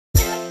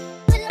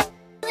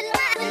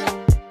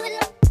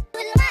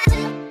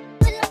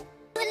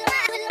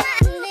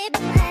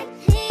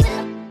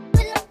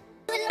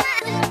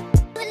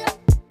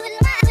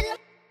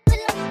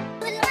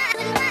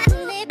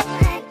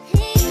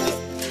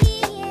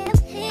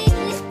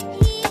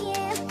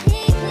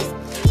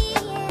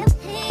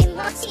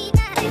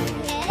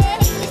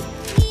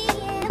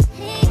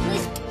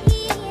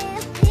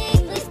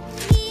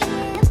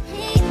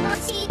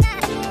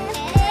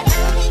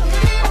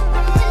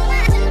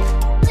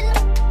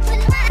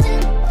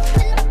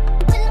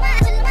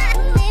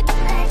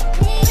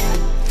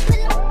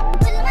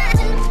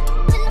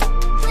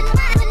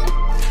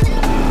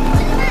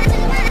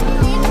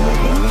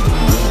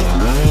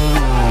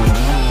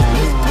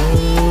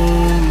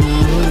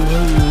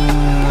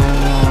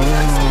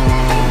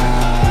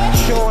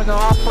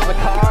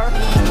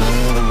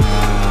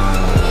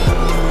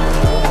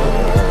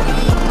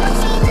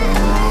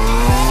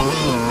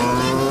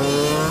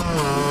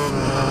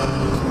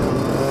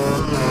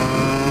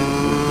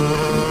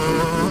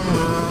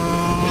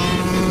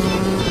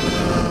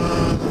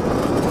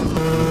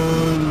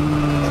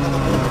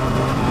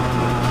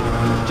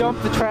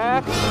the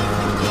track.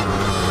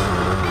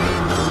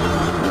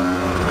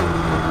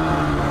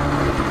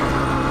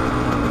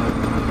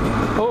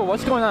 Oh,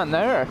 what's going on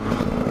there?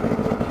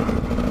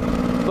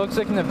 Looks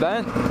like an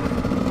event.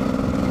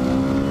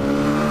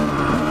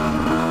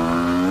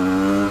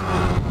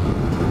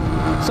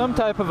 Some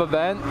type of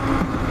event.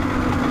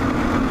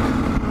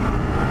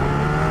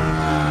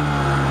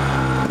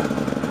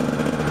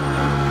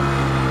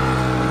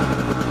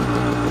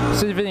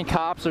 See if any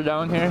cops are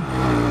down here.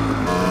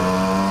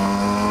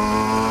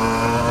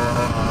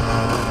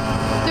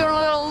 Doing a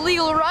little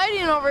illegal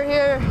riding over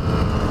here.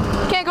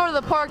 Can't go to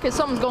the park because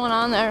something's going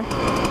on there.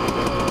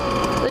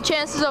 The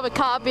chances of a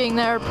cop being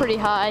there are pretty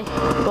high,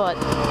 but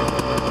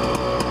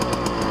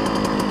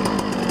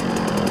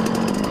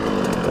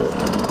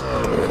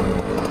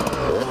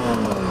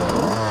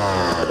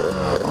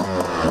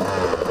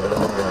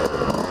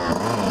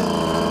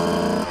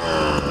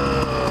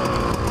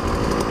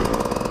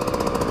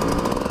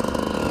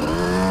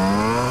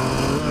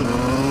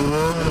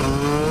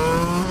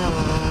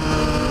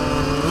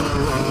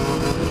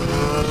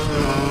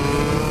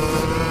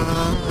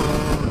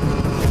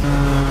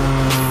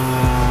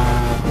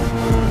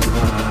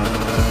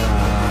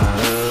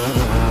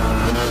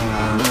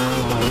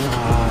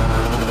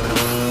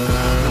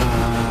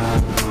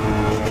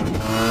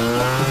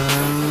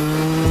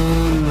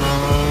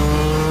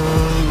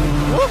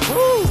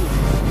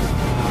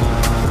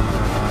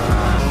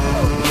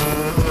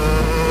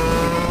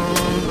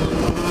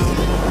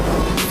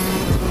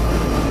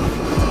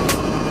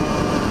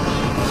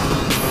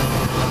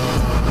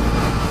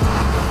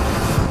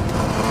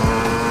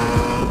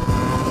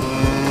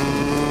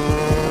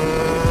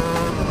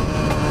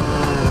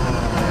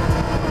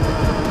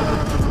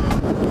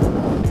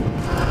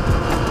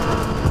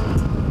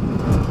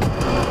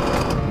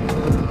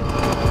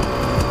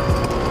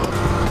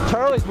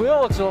Charlie's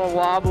wheel looks a little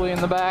wobbly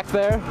in the back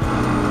there.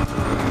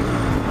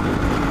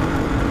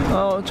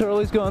 Oh,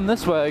 Charlie's going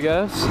this way, I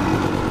guess.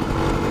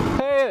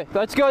 Hey,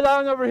 let's go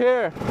down over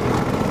here.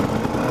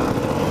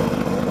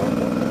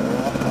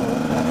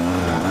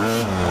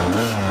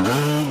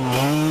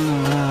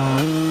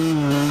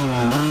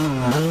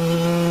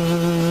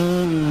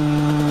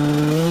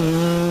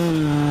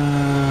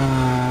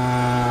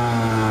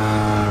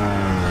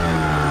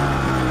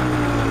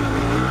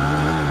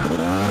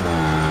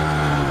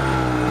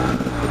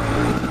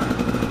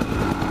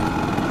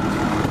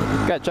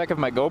 Gotta check if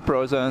my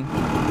GoPro's on.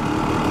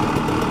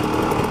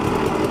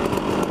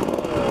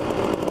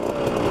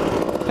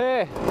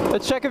 Hey,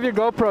 let's check if your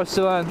GoPro's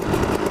still on.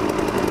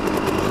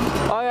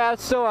 Oh yeah,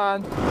 it's still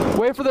on.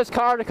 Wait for this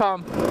car to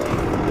come.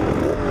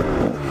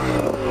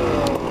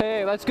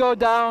 Hey, let's go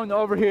down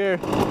over here.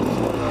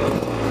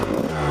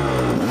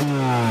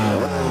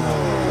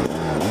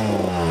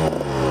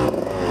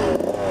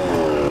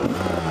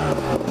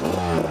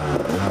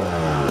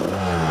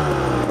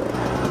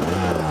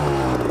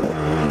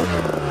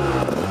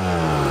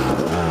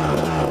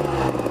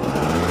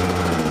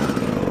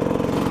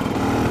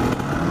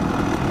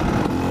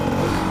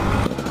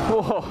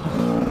 Whoa.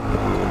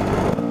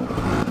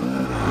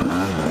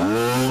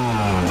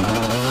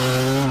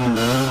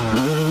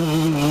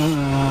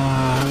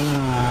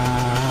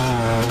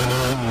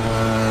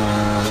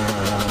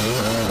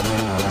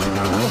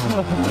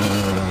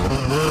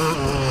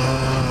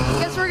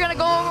 guess we're gonna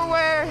go over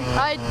where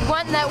I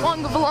went in that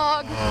one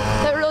vlog,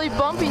 that really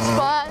bumpy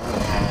spot.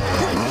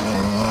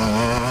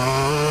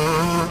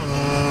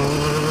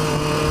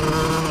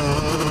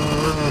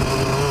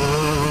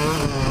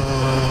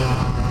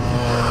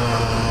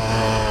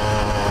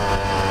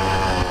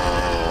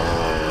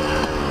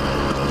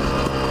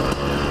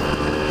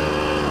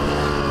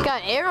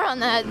 Got air on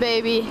that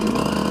baby.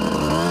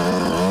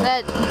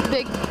 That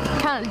big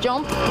kind of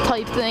jump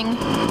type thing.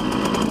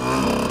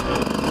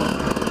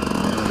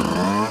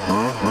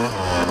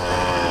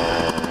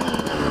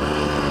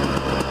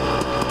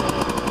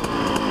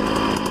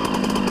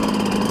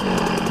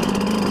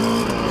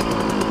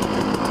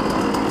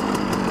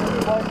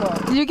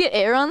 Did you get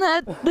air on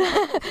that?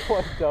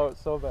 Wiped out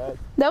so bad.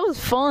 That was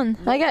fun.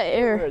 I got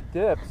air. Where it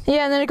dips.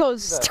 Yeah, and then it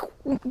goes.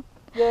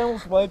 Yeah, I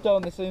almost wiped out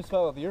in the same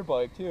spot with your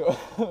bike too.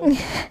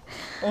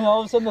 And all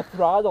of a sudden the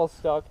throttle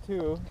stuck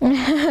too.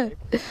 And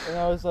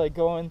I was like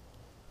going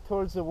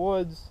towards the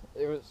woods.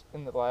 It was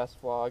in the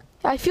last vlog.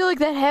 I feel like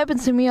that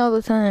happens to me all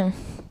the time.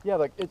 Yeah,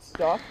 like it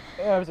stuck.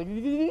 And I was like,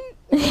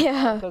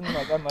 Yeah. and then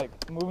like I'm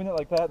like moving it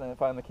like that, and then it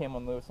finally came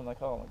unloose. I'm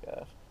like, oh my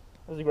gosh,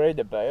 I was like ready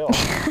to bail.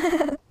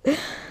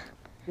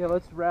 Yeah,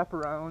 let's wrap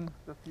around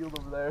the field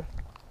over there.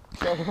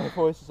 Sorry, my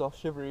voice is all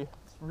shivery.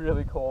 It's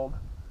really cold.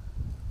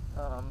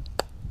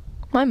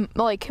 My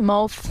like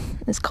mouth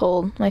is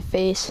cold. My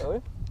face.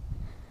 Really?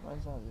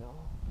 Mine's not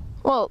yellow.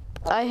 Well,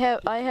 I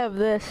have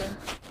this.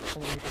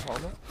 And you get the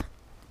helmet?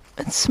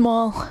 It's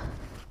small.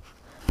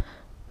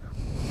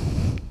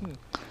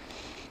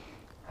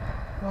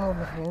 Oh,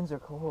 my hands are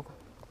cold.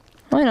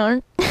 Mine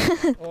aren't.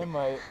 And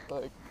my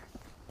like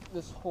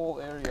this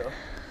whole area.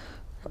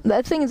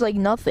 That thing is like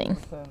nothing.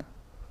 Thin.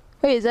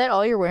 Wait, is that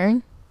all you're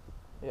wearing?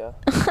 Yeah.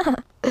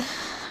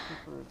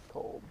 Super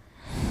cold.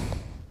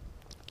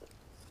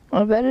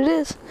 I bet it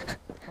is.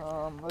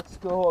 Let's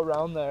go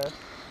around there.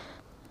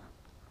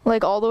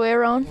 Like all the way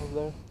around? Over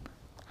there.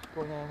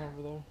 Going on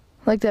over there.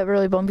 Like that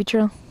really bumpy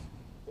trail?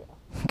 Yeah.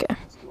 Okay.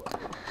 Let's do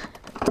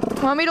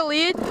it. Want me to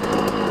lead?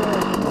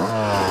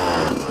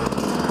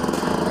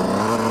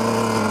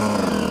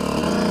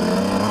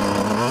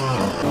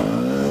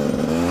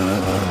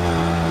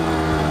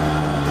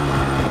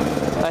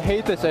 I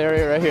hate this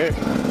area right here.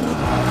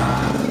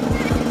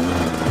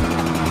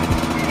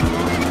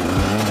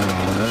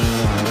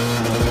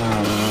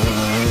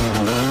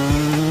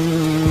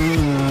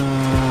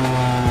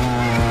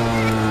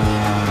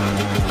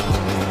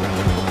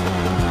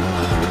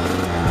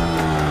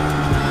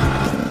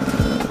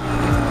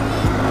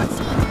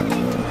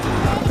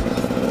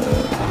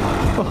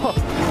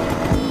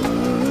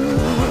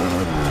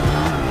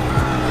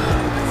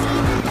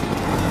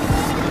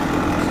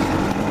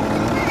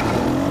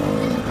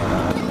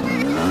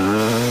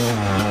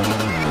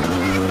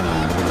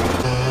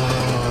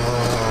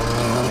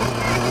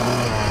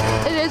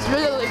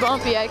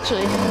 Bumpy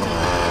actually.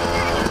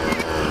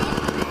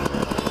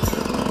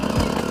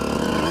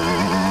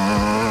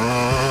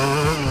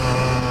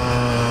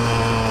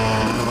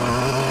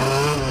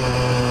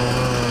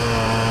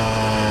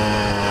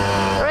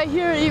 Right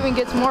here it even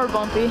gets more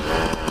bumpy.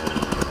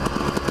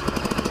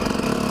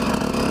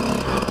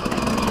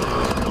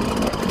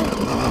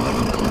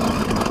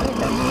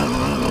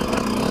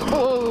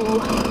 Whoa,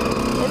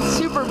 it's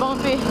super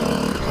bumpy.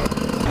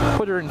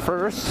 Put her in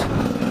first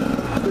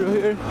through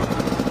here.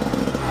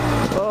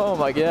 Oh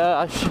my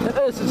gosh,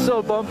 this is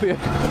so bumpy.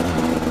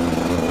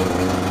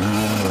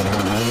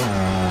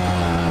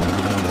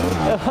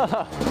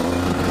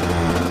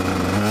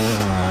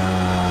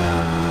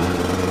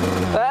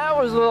 That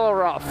was a little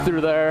rough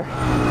through there.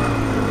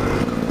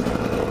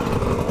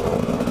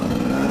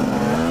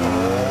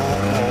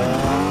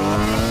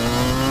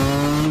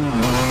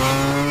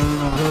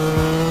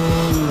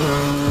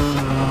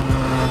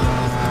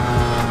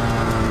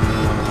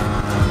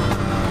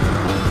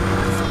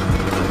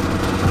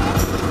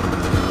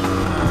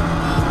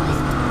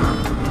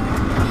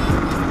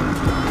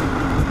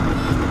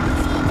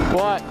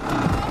 What?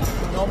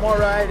 No more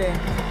riding.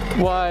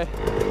 Why?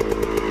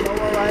 No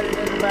more riding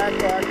in the back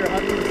till after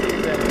hunting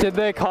season. Did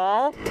they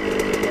call?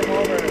 Came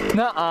over.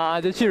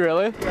 Nuh-uh, did she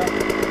really? Yep.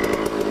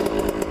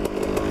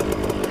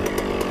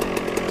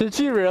 Did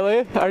she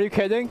really? Are you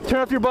kidding?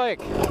 Turn off your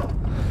bike.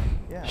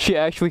 Yeah. She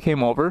actually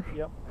came over?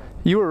 Yep.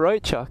 You were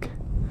right, Chuck.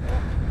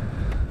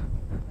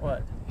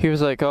 What? He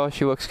was like, oh,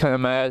 she looks kind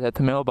of mad at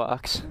the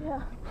mailbox.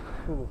 Yeah.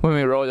 Who? When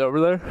we rode over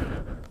there.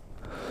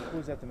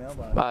 Who's at the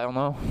mailbox? I don't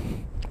know.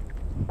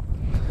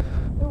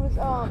 It was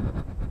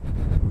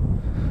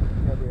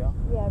Gabrielle?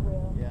 yeah,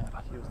 Brielle.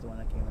 Yeah, she was the one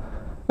that came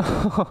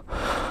over.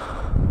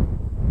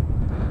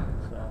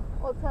 So.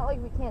 Well, it's not like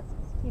we can't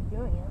keep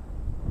doing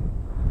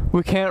it.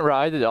 We can't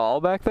ride at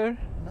all back there?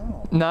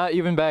 No. Not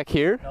even back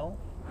here? No.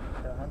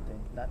 They're hunting.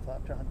 Not till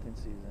after hunting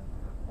season.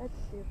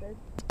 That's stupid.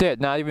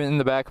 Did, not even in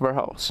the back of our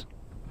house.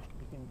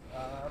 You can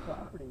our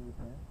property you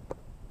can.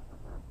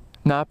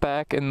 Not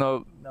back in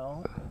the...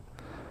 No.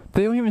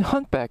 They don't even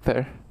hunt back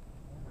there.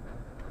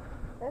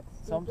 That's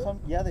stupid. Some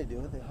yeah they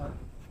do. They hunt.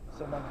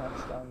 Someone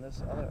hunts on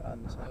this other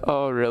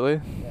Oh,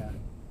 really? Yeah.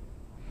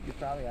 You're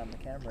probably on the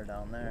camera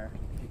down there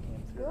if you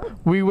came through. Good.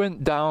 We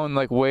went down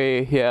like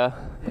way, yeah,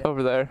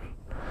 over there.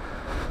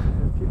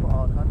 There's people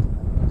out hunting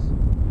on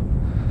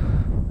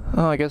this.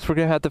 Oh, I guess we're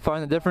gonna have to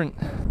find a different...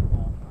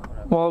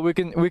 Whatever. Well, we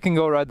can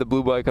go ride the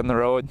blue bike on the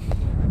road.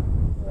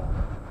 Yeah.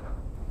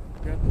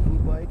 Grab the blue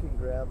bike and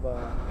grab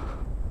a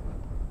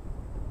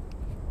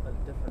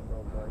different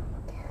road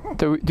bike.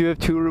 Do you have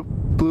two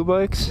blue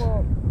bikes?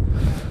 Well,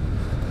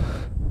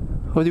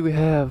 What do we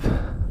have?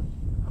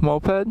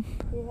 Moped?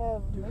 we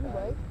have mini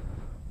bike.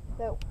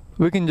 That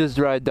We can just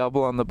ride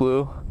double on the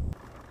blue.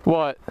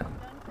 What?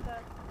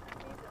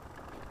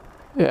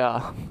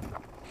 Yeah.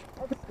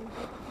 that's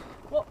stupid.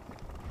 Well,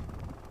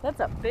 that's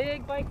a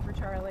big bike for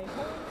Charlie.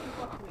 Holy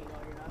fuck, we know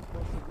you're not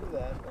supposed Supposed to do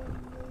that when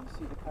you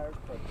see the cars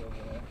parked over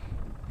there.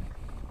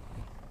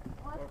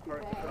 Well, Or that's too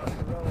parked bad. across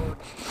the road.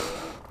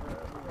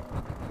 Wherever.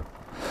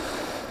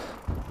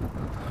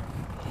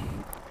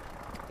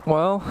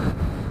 Well,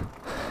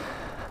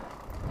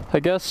 I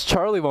guess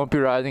Charlie won't be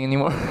riding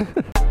anymore.